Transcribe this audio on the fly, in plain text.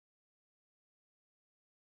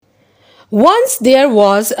Once there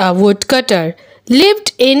was a woodcutter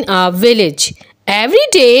lived in a village. Every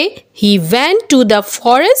day he went to the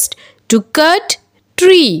forest to cut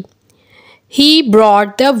tree. He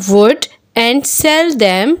brought the wood and sell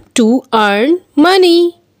them to earn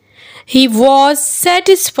money. He was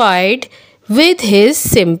satisfied with his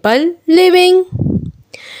simple living.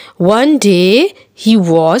 One day he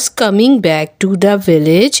was coming back to the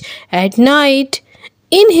village at night.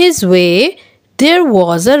 In his way there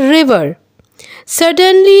was a river.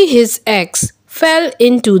 Suddenly his axe fell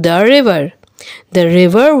into the river. The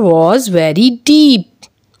river was very deep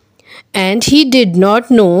and he did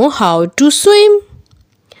not know how to swim.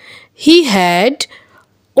 He had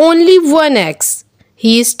only one axe.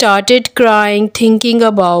 He started crying, thinking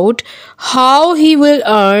about how he will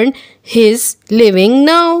earn his living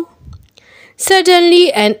now.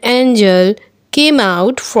 Suddenly an angel came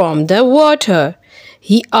out from the water.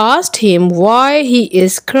 He asked him why he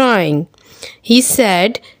is crying. He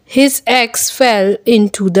said his axe fell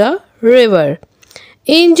into the river.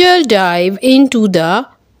 Angel dived into the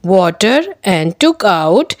water and took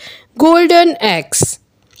out golden axe.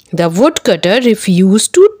 The woodcutter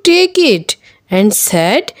refused to take it and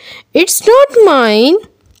said, "It's not mine."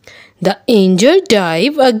 The angel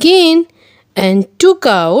dived again and took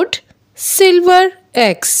out silver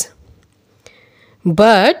axe.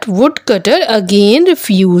 But woodcutter again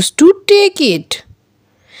refused to take it.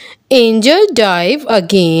 Angel dived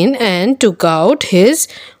again and took out his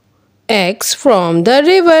axe from the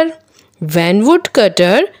river. When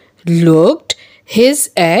woodcutter looked his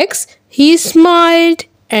axe, he smiled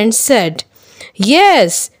and said,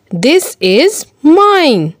 "Yes, this is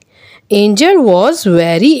mine." Angel was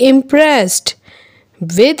very impressed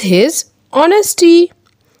with his honesty.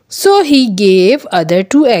 So he gave other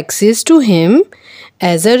two axes to him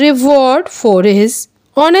as a reward for his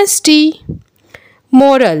honesty.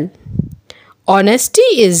 Moral: honesty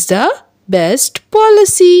is the best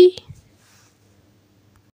policy.